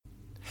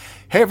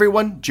Hey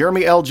everyone,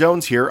 Jeremy L.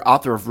 Jones here,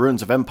 author of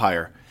Ruins of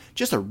Empire.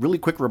 Just a really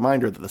quick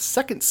reminder that the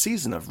second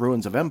season of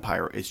Ruins of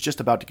Empire is just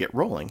about to get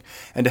rolling,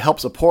 and to help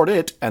support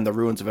it and the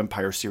Ruins of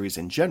Empire series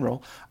in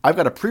general, I've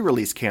got a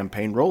pre-release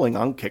campaign rolling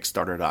on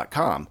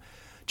Kickstarter.com.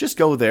 Just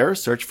go there,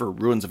 search for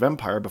Ruins of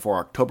Empire before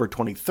October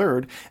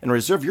 23rd, and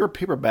reserve your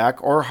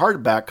paperback or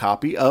hardback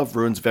copy of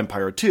Ruins of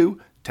Empire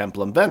 2,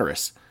 Templum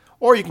Veneris.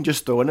 Or you can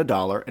just throw in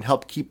 $1 and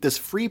help keep this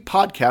free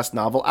podcast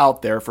novel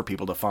out there for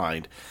people to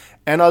find.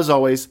 And as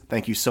always,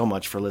 thank you so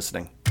much for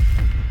listening.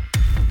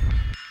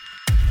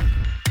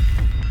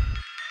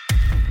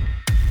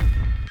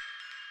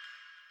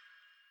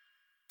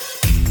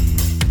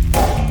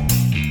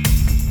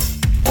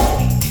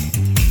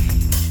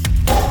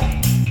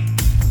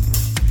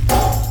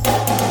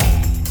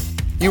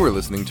 You are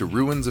listening to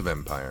Ruins of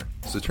Empire,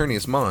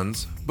 Saturnius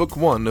Mons, Book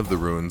 1 of the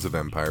Ruins of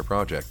Empire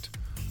Project,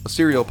 a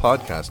serial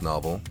podcast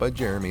novel by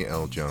Jeremy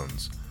L.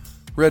 Jones,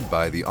 read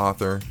by the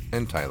author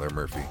and Tyler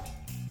Murphy.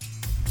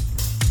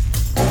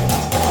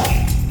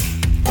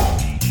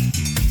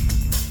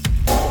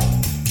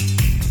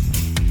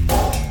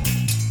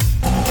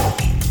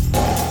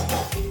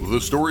 The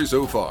story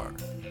so far.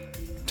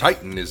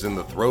 Titan is in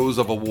the throes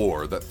of a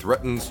war that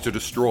threatens to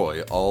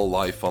destroy all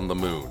life on the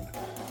moon.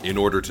 In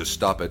order to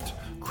stop it,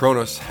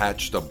 Cronus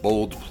hatched a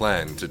bold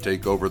plan to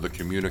take over the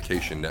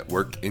communication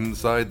network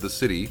inside the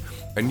city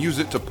and use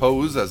it to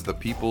pose as the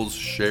people's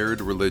shared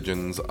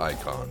religion's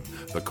icon,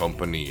 the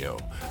Companio,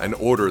 and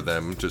order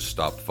them to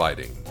stop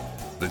fighting.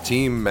 The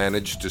team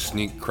managed to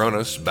sneak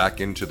Cronus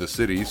back into the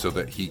city so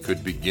that he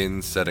could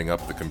begin setting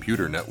up the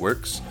computer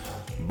networks.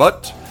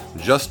 But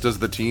just as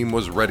the team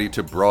was ready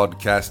to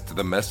broadcast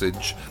the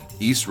message,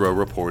 Isra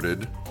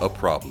reported a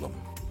problem.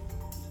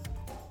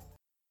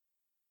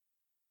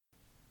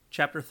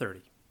 Chapter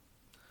 30.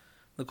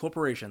 The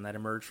corporation that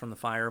emerged from the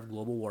fire of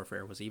global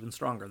warfare was even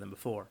stronger than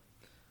before,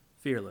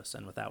 fearless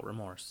and without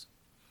remorse.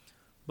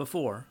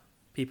 Before,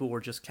 people were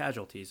just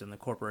casualties in the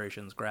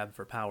corporation's grab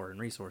for power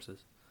and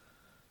resources.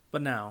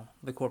 But now,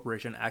 the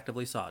corporation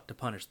actively sought to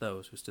punish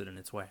those who stood in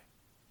its way.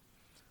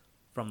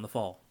 From The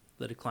Fall,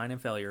 The Decline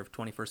and Failure of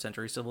 21st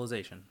Century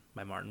Civilization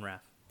by Martin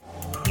Raff.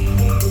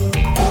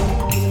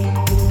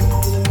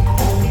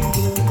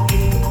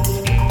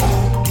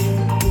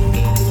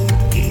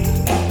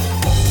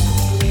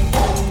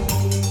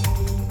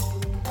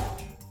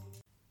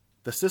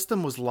 The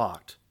system was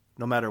locked.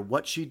 No matter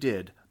what she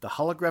did, the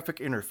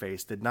holographic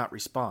interface did not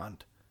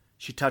respond.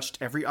 She touched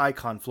every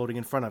icon floating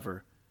in front of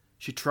her.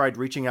 She tried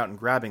reaching out and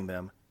grabbing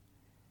them.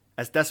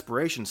 As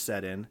desperation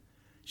set in,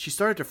 she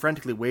started to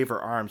frantically wave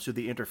her arms through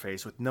the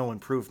interface with no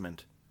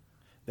improvement.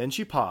 Then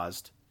she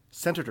paused,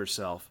 centered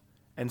herself,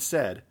 and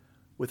said,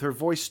 with her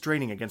voice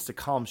straining against the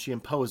calm she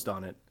imposed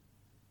on it,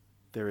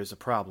 "There is a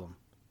problem.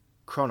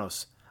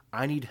 Cronus,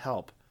 I need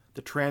help.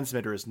 The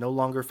transmitter is no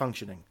longer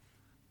functioning."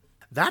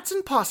 "That's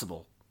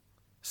impossible,"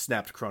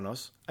 snapped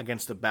Cronus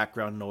against the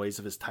background noise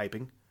of his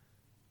typing.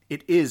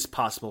 "It is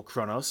possible,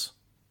 Cronus,"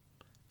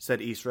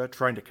 said Isra,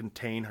 trying to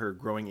contain her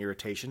growing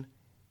irritation.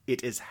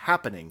 "It is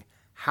happening.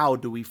 How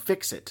do we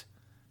fix it?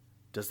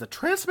 Does the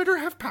transmitter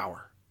have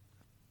power?"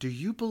 "Do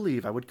you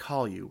believe I would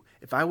call you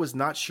if I was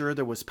not sure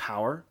there was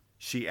power?"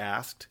 she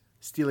asked,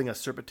 stealing a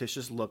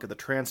surreptitious look at the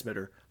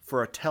transmitter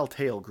for a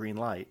telltale green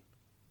light.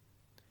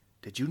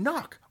 "Did you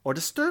knock or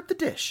disturb the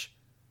dish?"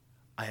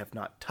 "I have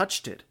not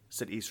touched it,"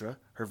 said Isra,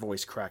 her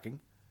voice cracking.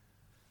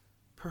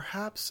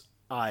 "Perhaps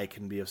I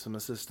can be of some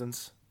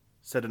assistance,"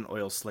 said an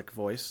oil-slick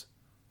voice.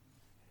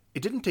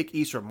 It didn't take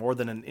Isra more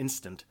than an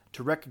instant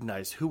to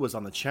recognize who was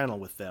on the channel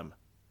with them.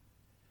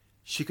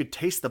 She could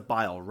taste the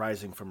bile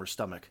rising from her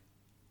stomach.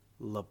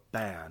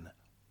 "Laban,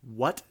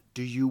 what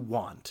do you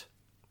want?"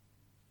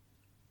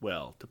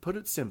 "Well, to put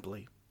it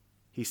simply,"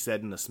 he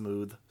said in a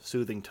smooth,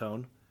 soothing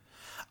tone,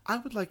 "I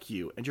would like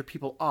you and your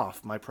people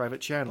off my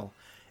private channel.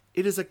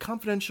 It is a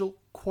confidential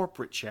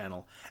corporate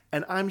channel,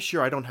 and I'm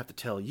sure I don't have to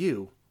tell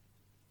you."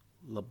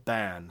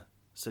 "Laban,"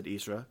 said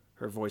Isra,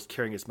 her voice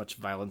carrying as much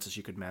violence as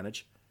she could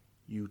manage,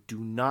 "you do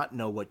not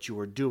know what you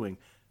are doing.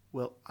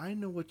 Well, I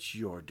know what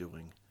you're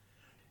doing.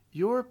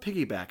 You're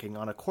piggybacking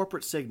on a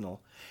corporate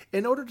signal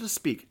in order to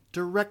speak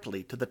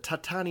directly to the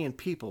Titanian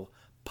people,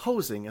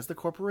 posing as the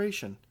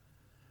corporation.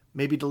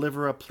 Maybe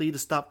deliver a plea to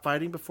stop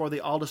fighting before they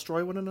all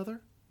destroy one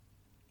another?"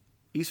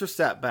 Isra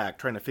sat back,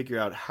 trying to figure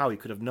out how he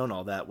could have known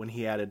all that, when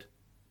he added,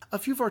 "A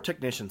few of our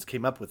technicians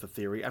came up with the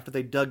theory after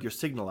they dug your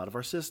signal out of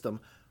our system.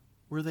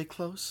 Were they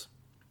close?"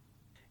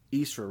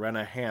 Isra ran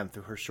a hand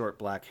through her short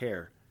black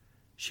hair.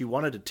 She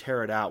wanted to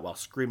tear it out while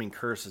screaming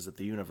curses at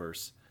the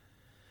universe.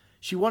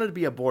 She wanted to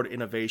be aboard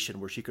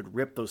Innovation where she could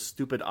rip those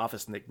stupid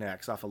office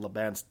knickknacks off of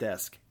Laban's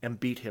desk and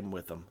beat him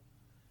with them.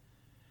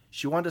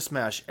 She wanted to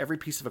smash every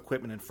piece of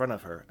equipment in front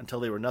of her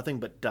until they were nothing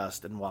but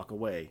dust and walk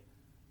away.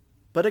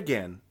 But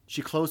again,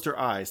 she closed her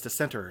eyes to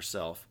center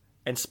herself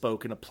and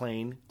spoke in a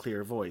plain,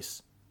 clear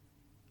voice.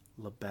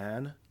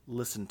 "Laban,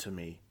 listen to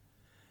me.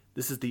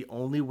 This is the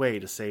only way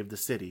to save the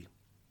city."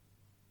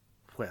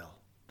 "Well,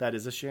 that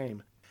is a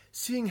shame.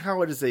 Seeing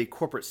how it is a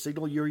corporate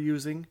signal you're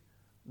using,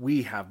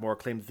 We have more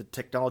claim to the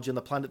technology on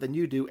the planet than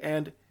you do,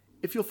 and,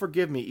 if you'll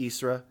forgive me,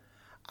 Isra,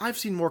 I've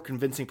seen more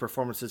convincing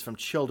performances from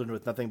children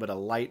with nothing but a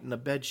light and a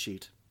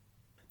bedsheet.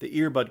 The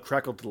earbud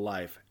crackled to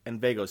life,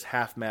 and Vago's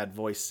half-mad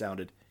voice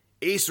sounded,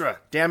 Isra,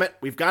 damn it,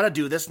 we've got to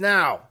do this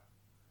now!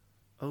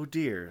 Oh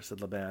dear,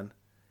 said Laban.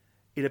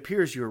 It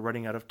appears you are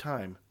running out of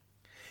time.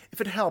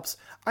 If it helps,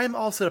 I am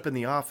all set up in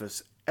the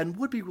office, and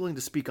would be willing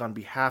to speak on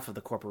behalf of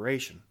the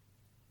corporation.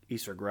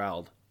 Isra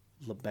growled,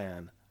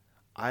 Laban,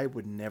 I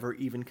would never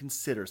even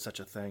consider such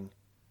a thing.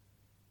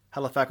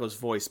 Halafako's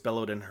voice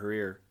bellowed in her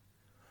ear.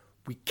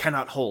 We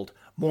cannot hold.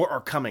 More are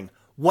coming.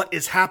 What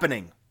is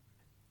happening?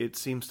 It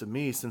seems to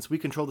me, since we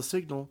control the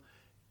signal,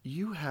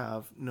 you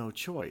have no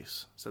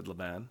choice, said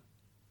Laban.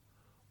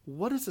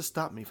 What is to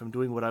stop me from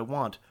doing what I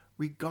want,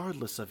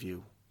 regardless of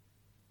you?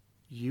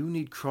 You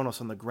need Cronus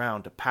on the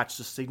ground to patch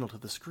the signal to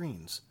the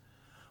screens.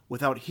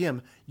 Without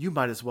him, you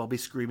might as well be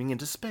screaming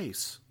into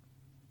space.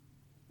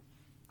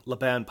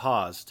 Laban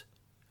paused.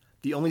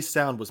 The only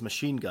sound was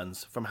machine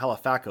guns from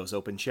Halafako's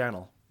open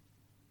channel.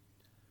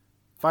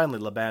 Finally,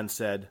 Laban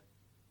said,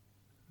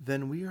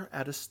 Then we are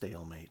at a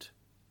stalemate.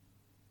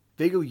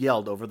 Vago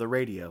yelled over the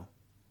radio.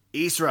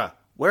 Isra,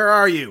 where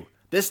are you?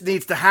 This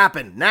needs to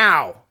happen,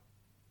 now!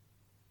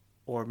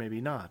 Or maybe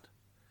not.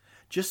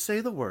 Just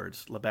say the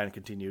words, Laban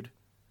continued,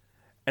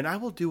 and I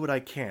will do what I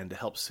can to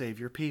help save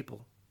your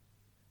people.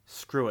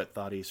 Screw it,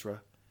 thought Isra.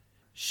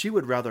 She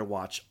would rather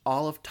watch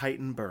all of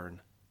Titan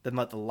burn than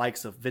let the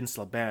likes of Vince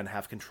Laban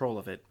have control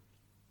of it.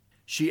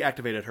 She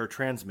activated her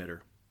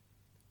transmitter.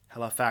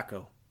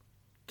 Halafako,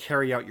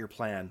 carry out your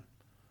plan.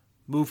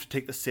 Move to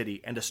take the city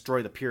and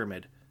destroy the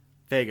pyramid.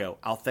 Viekko,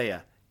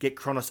 Althea, get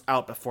Cronus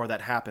out before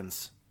that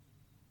happens.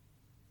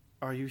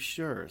 Are you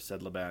sure?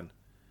 Said Laban.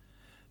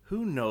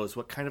 Who knows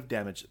what kind of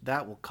damage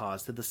that will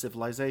cause to the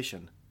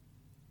civilization?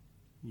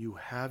 You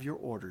have your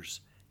orders.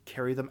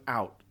 Carry them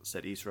out,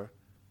 said Isra.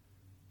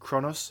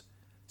 Cronus,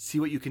 see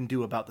what you can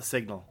do about the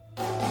signal.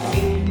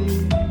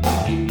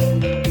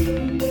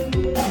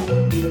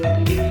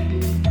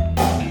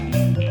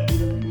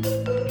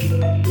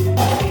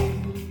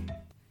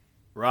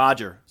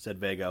 Roger, said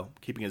Viekko,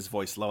 keeping his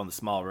voice low in the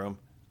small room.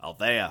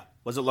 Althea,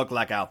 what does it look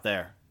like out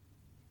there?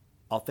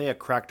 Althea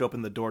cracked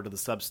open the door to the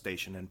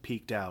substation and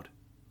peeked out.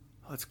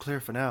 Oh, it's clear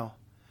for now.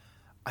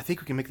 I think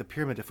we can make the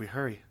pyramid if we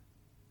hurry.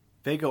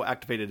 Viekko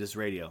activated his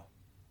radio.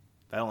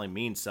 That only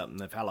means something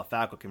if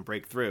Halafako can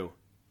break through.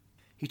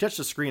 He touched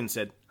the screen and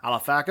said,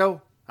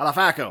 Halafako?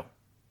 Halafako!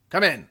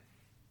 Come in!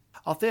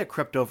 Althea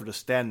crept over to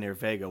stand near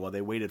Viekko while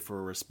they waited for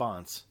a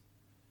response.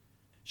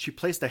 She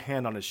placed a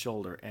hand on his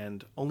shoulder,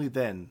 and only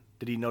then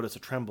did he notice a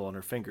tremble on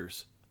her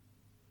fingers.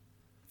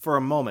 For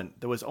a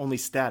moment there was only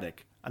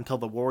static, until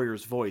the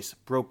warrior's voice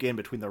broke in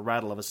between the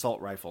rattle of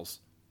assault rifles.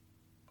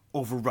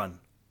 Overrun.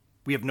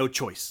 We have no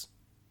choice.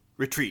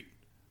 Retreat.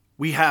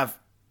 We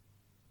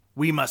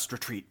must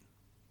retreat.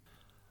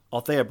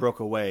 Althea broke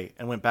away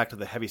and went back to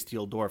the heavy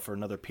steel door for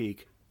another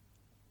peek.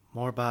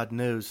 More bad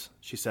news,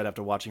 she said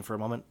after watching for a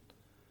moment.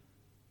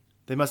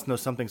 They must know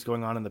something's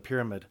going on in the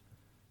pyramid.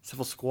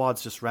 Several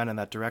squads just ran in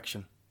that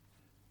direction.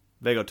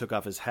 Viekko took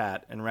off his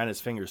hat and ran his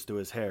fingers through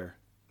his hair.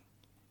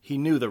 He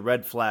knew the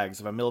red flags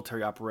of a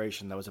military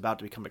operation that was about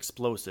to become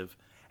explosive,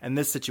 and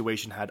this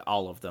situation had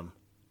all of them.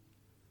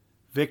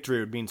 Victory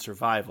would mean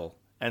survival,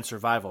 and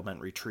survival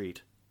meant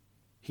retreat.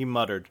 He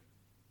muttered,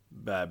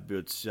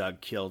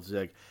 Babutsag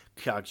Kildzig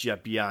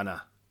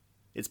Kakjapiana.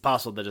 It's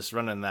possible to just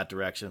run in that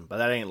direction, but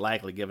that ain't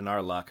likely given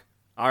our luck.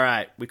 All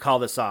right, we call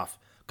this off.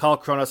 Call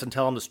Cronus and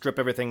tell him to strip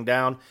everything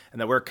down,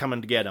 and that we're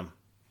coming to get him.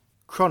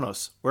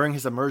 Cronus, wearing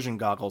his immersion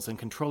goggles and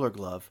controller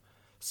glove,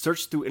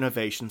 searched through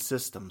innovation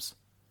systems.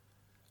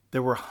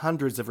 There were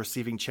hundreds of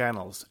receiving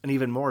channels, and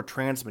even more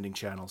transmitting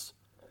channels.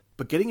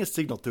 But getting a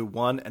signal through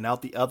one and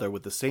out the other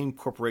with the same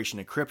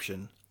corporation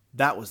encryption,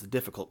 that was the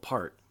difficult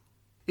part.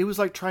 It was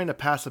like trying to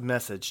pass a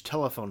message,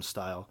 telephone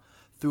style,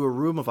 through a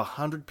room of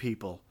 100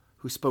 people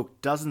who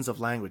spoke dozens of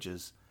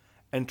languages,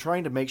 and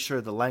trying to make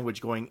sure the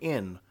language going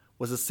in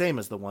was the same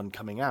as the one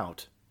coming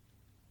out.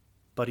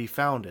 But he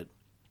found it.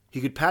 He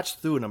could patch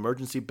through an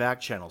emergency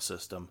back-channel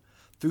system,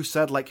 through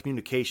satellite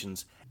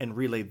communications, and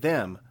relay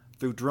them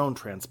through drone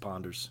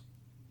transponders.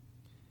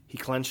 He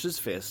clenched his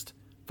fist,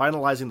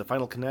 finalizing the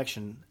final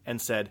connection,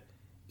 and said,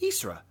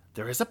 Isra,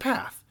 there is a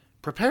path.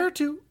 Prepare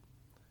to...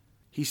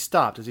 He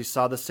stopped as he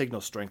saw the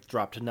signal strength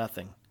drop to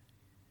nothing.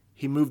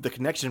 He moved the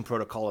connection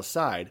protocol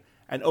aside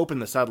and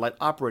opened the satellite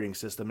operating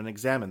system and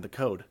examined the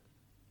code.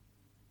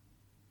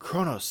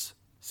 Cronus,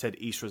 said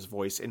Isra's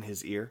voice in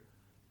his ear.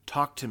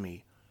 Talk to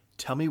me.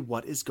 Tell me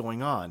what is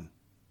going on.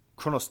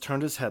 Cronus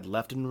turned his head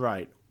left and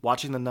right,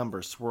 watching the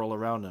numbers swirl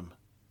around him.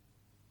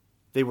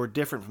 They were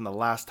different from the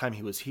last time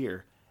he was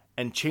here,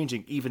 and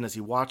changing even as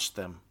he watched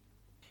them.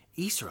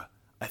 Isra,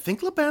 I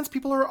think Laban's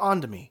people are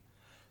onto me.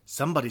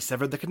 Somebody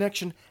severed the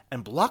connection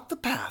and blocked the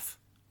path.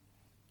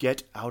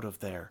 Get out of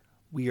there.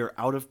 We are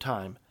out of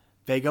time.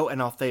 Viekko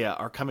and Althea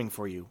are coming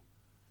for you.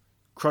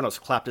 Cronus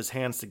clapped his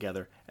hands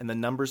together, and the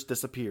numbers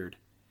disappeared.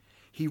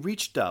 He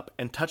reached up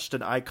and touched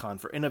an icon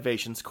for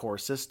Innovation's core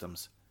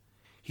systems.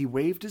 He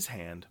waved his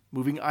hand,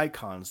 moving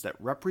icons that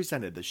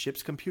represented the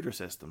ship's computer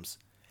systems,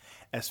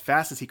 as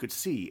fast as he could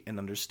see and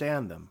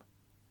understand them.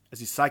 As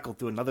he cycled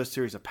through another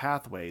series of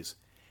pathways,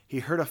 he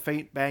heard a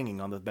faint banging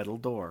on the metal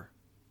door.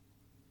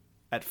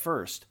 At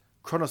first,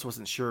 Cronus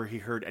wasn't sure he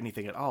heard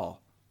anything at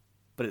all,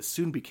 but it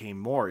soon became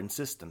more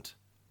insistent.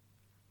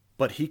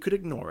 But he could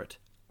ignore it.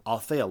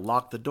 Althea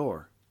locked the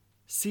door,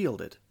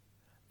 sealed it.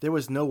 There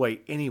was no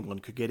way anyone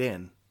could get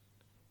in.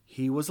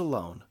 He was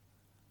alone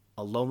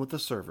with the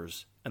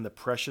servers and the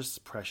precious,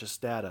 precious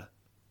data.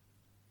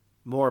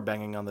 More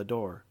banging on the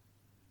door.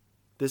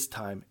 This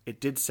time,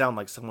 it did sound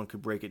like someone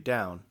could break it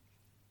down.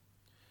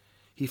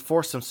 He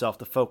forced himself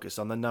to focus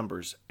on the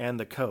numbers and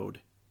the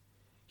code.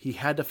 He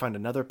had to find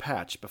another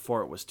patch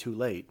before it was too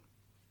late.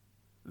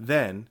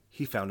 Then,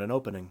 he found an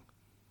opening.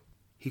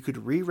 He could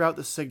reroute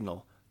the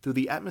signal through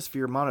the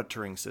atmosphere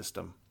monitoring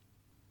system.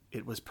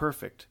 It was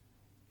perfect.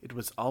 It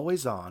was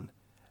always on,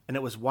 and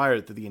it was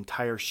wired through the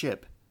entire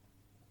ship.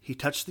 He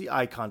touched the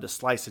icon to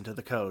slice into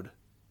the code.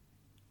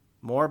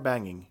 More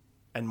banging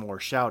and more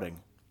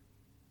shouting.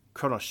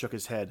 Cronus shook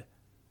his head.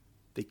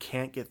 They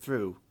can't get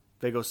through.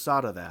 Viekko saw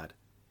to that.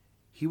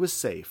 He was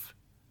safe.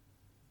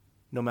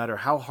 No matter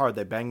how hard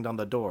they banged on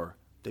the door,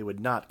 they would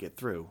not get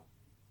through.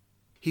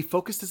 He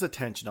focused his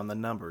attention on the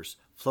numbers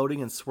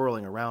floating and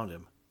swirling around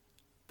him.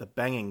 The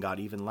banging got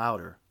even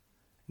louder.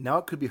 Now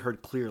it could be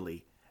heard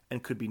clearly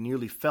and could be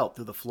nearly felt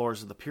through the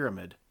floors of the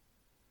pyramid.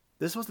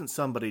 This wasn't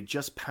somebody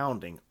just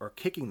pounding or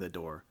kicking the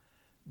door.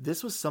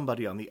 This was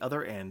somebody on the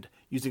other end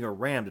using a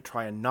ram to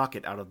try and knock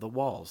it out of the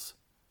walls.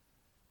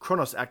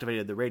 Cronus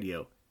activated the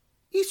radio.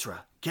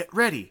 "Isra, get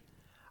ready!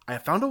 I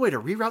have found a way to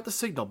reroute the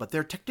signal, but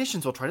their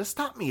technicians will try to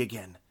stop me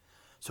again.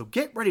 So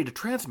get ready to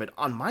transmit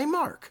on my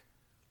mark."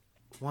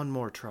 "One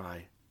more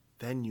try,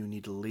 then you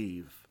need to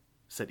leave,"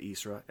 said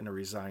Isra in a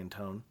resigned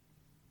tone.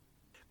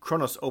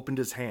 Cronus opened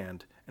his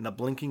hand, and a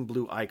blinking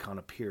blue icon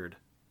appeared.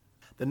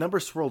 The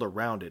numbers swirled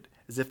around it,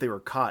 as if they were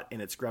caught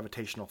in its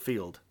gravitational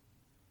field.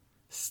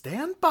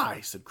 "Stand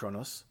by," said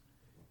Cronus.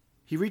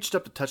 He reached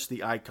up to touch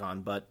the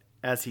icon, but,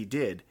 as he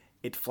did,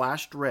 it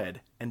flashed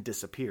red and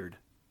disappeared.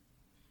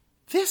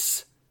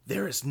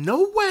 There is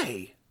no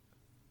way!"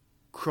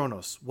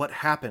 "Cronus, what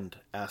happened?"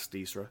 asked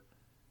Isra.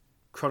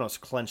 Cronus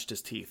clenched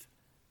his teeth.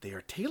 "They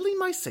are tailing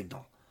my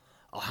signal.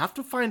 I'll have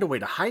to find a way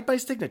to hide my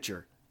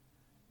signature."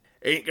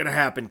 "Ain't gonna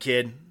happen,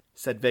 kid,"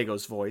 said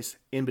Viekko's voice,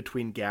 in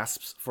between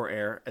gasps for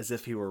air as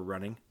if he were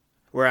running.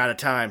 "We're out of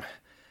time.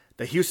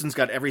 The Houston's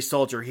got every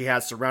soldier he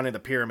has surrounding the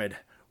pyramid.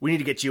 We need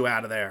to get you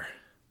out of there."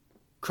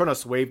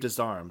 Cronus waved his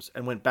arms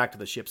and went back to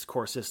the ship's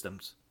core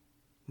systems.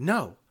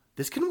 "No,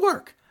 this can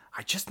work.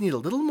 I just need a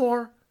little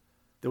more."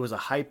 There was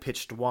a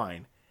high-pitched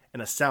whine and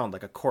a sound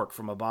like a cork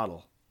from a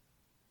bottle.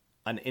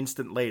 An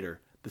instant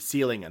later, the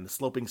ceiling and the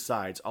sloping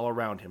sides all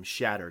around him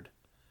shattered.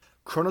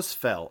 Cronus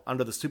fell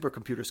under the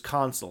supercomputer's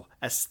console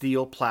as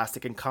steel,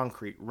 plastic, and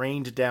concrete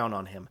rained down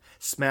on him,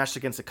 smashed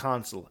against the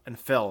console, and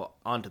fell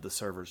onto the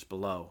servers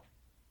below.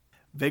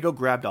 Viekko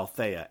grabbed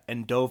Althea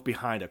and dove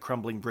behind a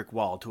crumbling brick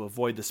wall to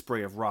avoid the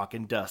spray of rock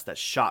and dust that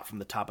shot from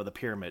the top of the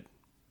pyramid.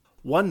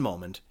 One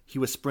moment, he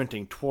was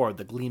sprinting toward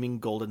the gleaming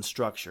golden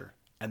structure,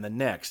 and the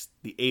next,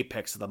 the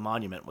apex of the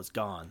monument was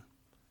gone.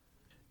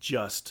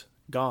 Just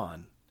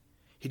gone.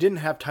 He didn't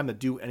have time to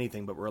do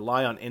anything but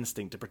rely on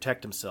instinct to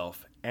protect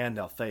himself and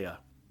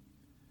Althea.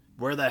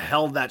 "Where the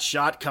hell did that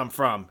shot come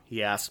from?"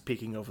 he asked,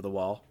 peeking over the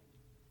wall.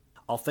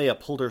 Althea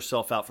pulled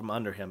herself out from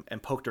under him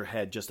and poked her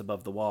head just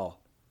above the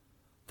wall.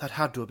 "That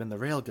had to have been the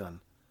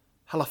railgun.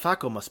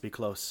 Halafako must be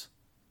close."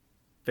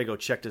 Viekko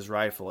checked his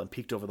rifle and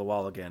peeked over the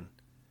wall again.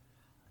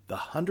 The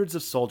hundreds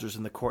of soldiers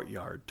in the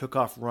courtyard took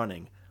off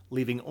running,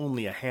 leaving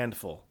only a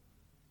handful.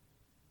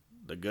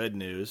 "The good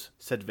news,"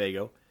 said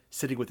Viekko,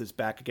 sitting with his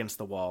back against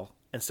the wall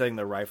and setting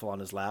the rifle on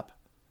his lap.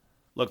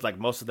 "Looked like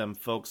most of them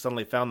folks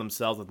suddenly found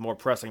themselves with more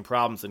pressing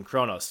problems than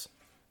Cronus.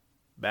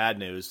 Bad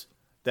news,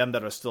 them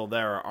that are still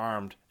there are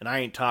armed, and I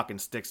ain't talking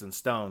sticks and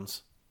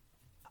stones."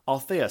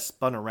 Althea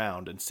spun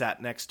around and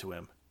sat next to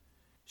him.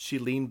 She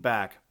leaned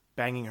back,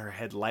 banging her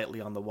head lightly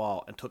on the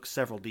wall, and took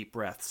several deep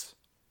breaths.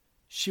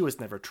 She was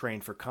never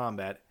trained for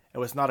combat and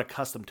was not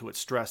accustomed to its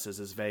stresses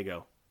as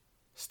Viekko.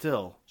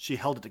 Still, she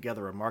held it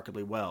together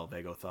remarkably well,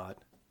 Viekko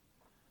thought.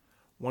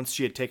 Once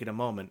she had taken a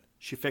moment,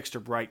 she fixed her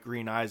bright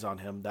green eyes on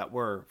him that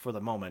were, for the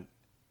moment,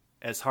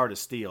 as hard as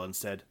steel and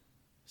said,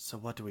 "So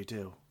what do we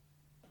do?"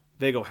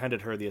 Viekko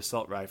handed her the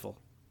assault rifle.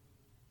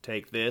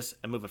 "Take this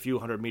and move a few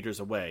hundred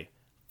meters away.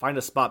 Find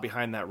a spot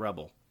behind that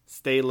rubble.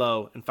 Stay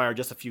low and fire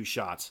just a few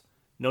shots.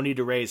 No need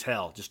to raise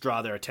hell, just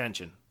draw their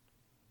attention."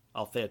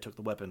 Althea took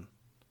the weapon.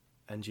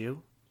 "And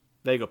you?"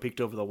 Viekko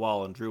peeked over the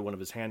wall and drew one of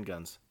his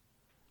handguns.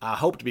 "I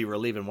hope to be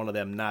relieving one of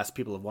them nice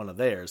people of one of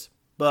theirs,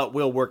 but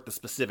we'll work the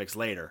specifics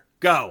later.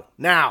 Go,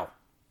 now!"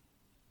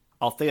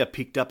 Althea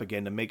peeked up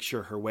again to make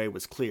sure her way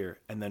was clear,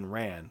 and then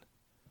ran.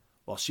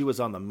 While she was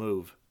on the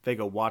move,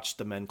 Viekko watched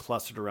the men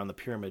clustered around the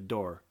pyramid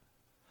door.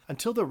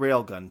 Until the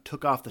railgun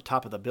took off the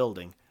top of the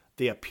building,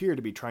 they appeared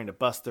to be trying to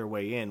bust their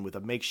way in with a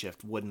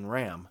makeshift wooden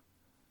ram.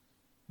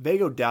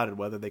 Viekko doubted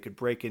whether they could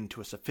break into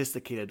a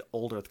sophisticated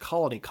Old Earth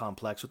colony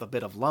complex with a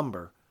bit of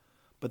lumber,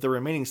 but the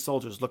remaining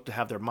soldiers looked to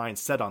have their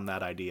minds set on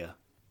that idea.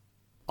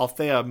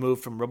 Althea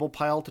moved from rubble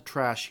pile to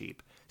trash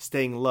heap,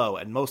 staying low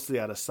and mostly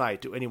out of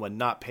sight to anyone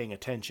not paying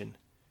attention.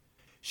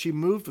 She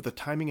moved with a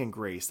timing and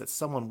grace that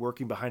someone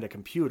working behind a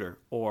computer,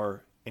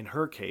 or, in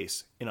her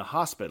case, in a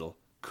hospital,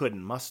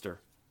 couldn't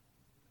muster.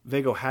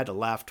 Viekko had to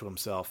laugh to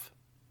himself.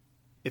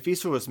 If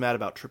Isra was mad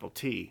about Triple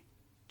T,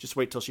 just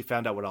wait till she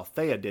found out what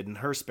Althea did in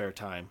her spare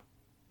time,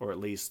 or at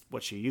least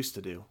what she used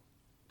to do.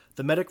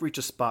 The medic reached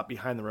a spot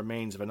behind the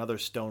remains of another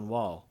stone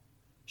wall.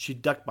 She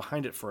ducked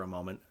behind it for a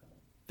moment,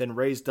 then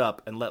raised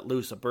up and let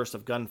loose a burst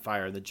of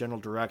gunfire in the general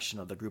direction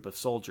of the group of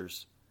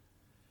soldiers.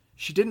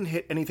 She didn't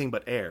hit anything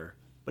but air,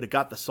 but it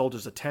got the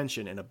soldiers'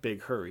 attention in a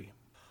big hurry.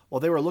 While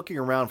they were looking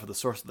around for the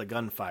source of the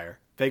gunfire,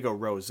 Viekko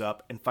rose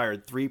up and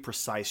fired 3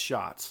 precise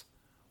shots.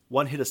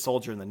 One hit a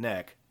soldier in the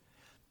neck.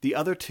 The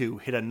other 2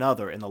 hit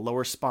another in the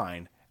lower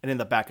spine and in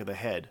the back of the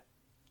head.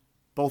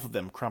 Both of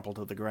them crumpled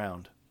to the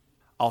ground.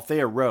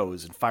 Althea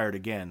rose and fired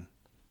again.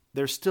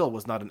 There still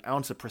was not an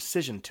ounce of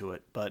precision to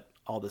it, but,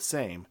 all the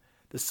same,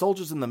 the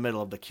soldiers in the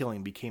middle of the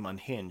killing became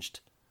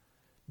unhinged.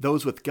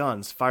 Those with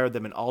guns fired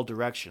them in all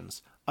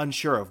directions,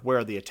 unsure of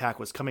where the attack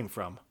was coming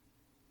from.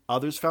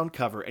 Others found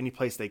cover any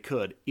place they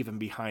could, even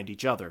behind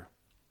each other.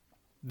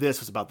 This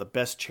was about the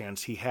best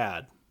chance he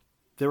had.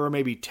 There were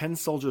maybe 10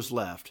 soldiers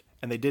left,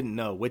 and they didn't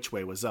know which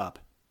way was up.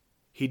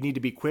 He'd need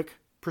to be quick,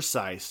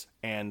 precise,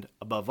 and,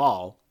 above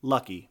all,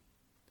 lucky.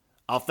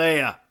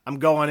 "Althea, I'm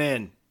going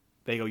in,"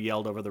 Viekko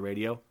yelled over the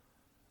radio.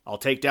 "I'll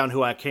take down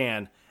who I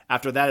can.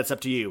 After that, it's up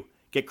to you.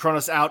 Get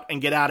Cronus out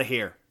and get out of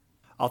here."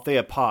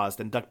 Althea paused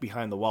and ducked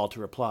behind the wall to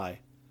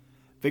reply.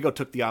 Viekko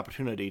took the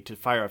opportunity to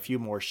fire a few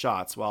more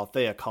shots while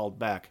Althea called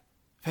back,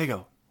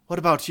 "Viekko, what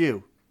about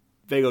you?"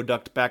 Viekko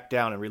ducked back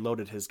down and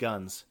reloaded his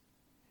guns.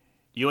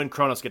 "You and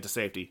Cronus get to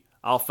safety.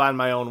 I'll find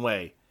my own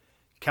way.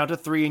 Count to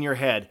 3 in your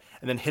head,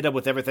 and then hit him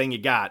with everything you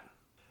got."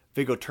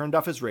 Viekko turned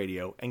off his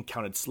radio and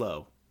counted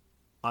slow.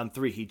 On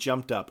 3, he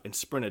jumped up and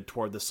sprinted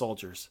toward the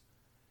soldiers.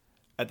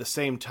 At the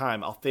same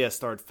time, Althea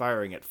started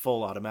firing at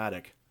full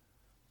automatic.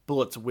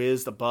 Bullets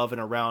whizzed above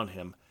and around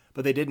him,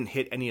 but they didn't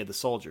hit any of the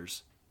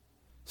soldiers.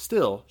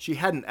 Still, she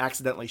hadn't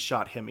accidentally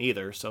shot him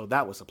either, so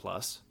that was a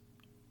plus.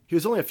 He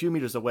was only a few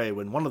meters away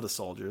when one of the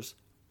soldiers,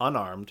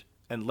 unarmed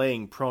and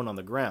laying prone on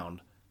the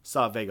ground,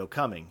 saw Viekko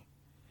coming.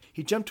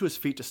 He jumped to his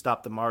feet to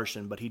stop the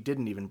Martian, but he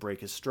didn't even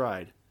break his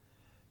stride.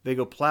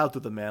 Viekko plowed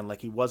through the man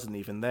like he wasn't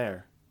even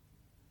there.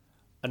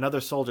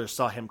 Another soldier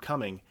saw him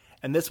coming,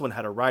 and this one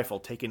had a rifle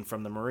taken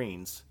from the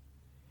Marines.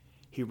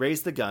 He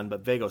raised the gun,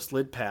 but Viekko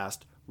slid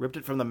past, ripped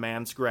it from the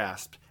man's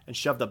grasp, and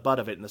shoved the butt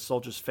of it in the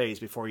soldier's face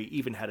before he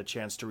even had a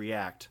chance to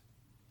react.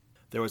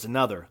 There was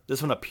another.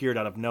 This one appeared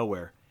out of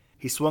nowhere.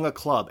 He swung a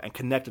club and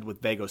connected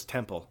with Viekko's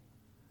temple.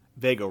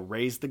 Viekko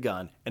raised the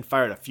gun and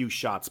fired a few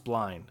shots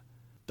blind.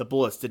 The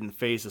bullets didn't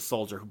faze the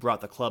soldier who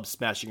brought the club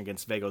smashing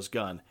against Viekko's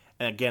gun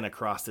and again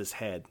across his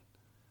head.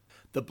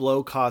 The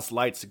blow caused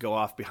lights to go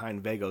off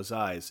behind Viekko's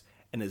eyes,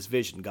 and his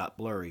vision got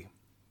blurry.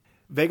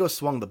 Viekko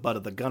swung the butt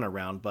of the gun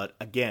around, but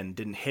again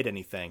didn't hit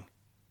anything.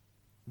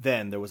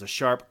 Then there was a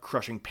sharp,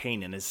 crushing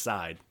pain in his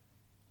side.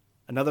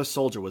 Another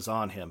soldier was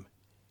on him.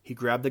 He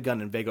grabbed the gun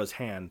in Viekko's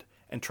hand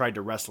and tried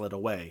to wrestle it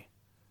away.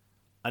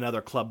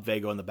 Another clubbed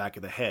Viekko in the back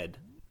of the head.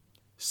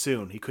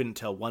 Soon he couldn't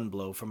tell one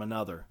blow from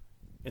another.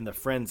 In the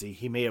frenzy,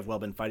 he may have well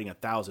been fighting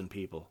 1,000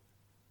 people.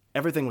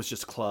 Everything was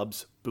just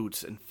clubs,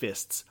 boots, and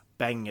fists,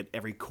 banging at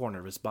every corner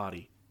of his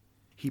body.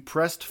 He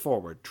pressed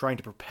forward, trying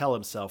to propel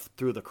himself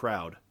through the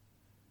crowd.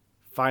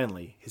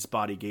 Finally, his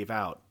body gave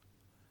out.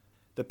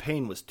 The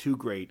pain was too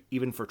great,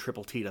 even for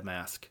Triple T to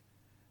mask.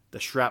 The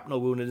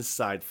shrapnel wound in his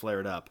side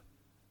flared up.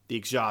 The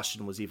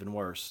exhaustion was even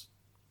worse.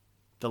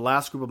 The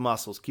last group of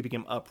muscles keeping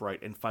him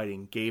upright and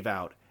fighting gave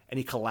out, and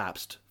he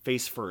collapsed,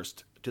 face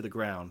first, to the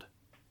ground.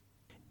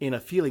 In a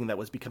feeling that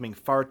was becoming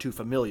far too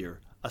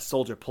familiar, a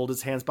soldier pulled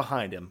his hands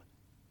behind him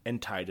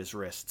and tied his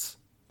wrists.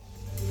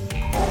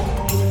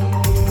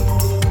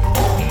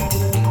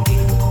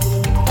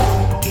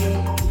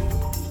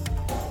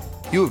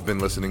 You have been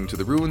listening to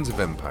The Ruins of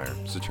Empire,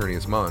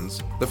 Saturnius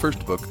Mons, the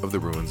first book of the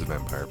Ruins of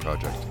Empire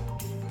project.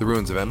 The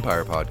Ruins of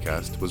Empire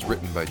podcast was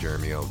written by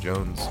Jeremy L.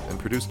 Jones and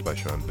produced by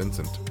Sean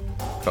Vincent.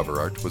 Cover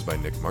art was by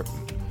Nick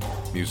Martin.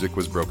 Music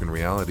was Broken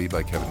Reality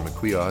by Kevin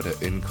McLeod at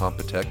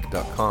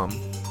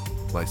incompetech.com,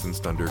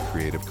 licensed under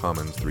Creative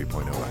Commons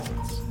 3.0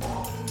 license.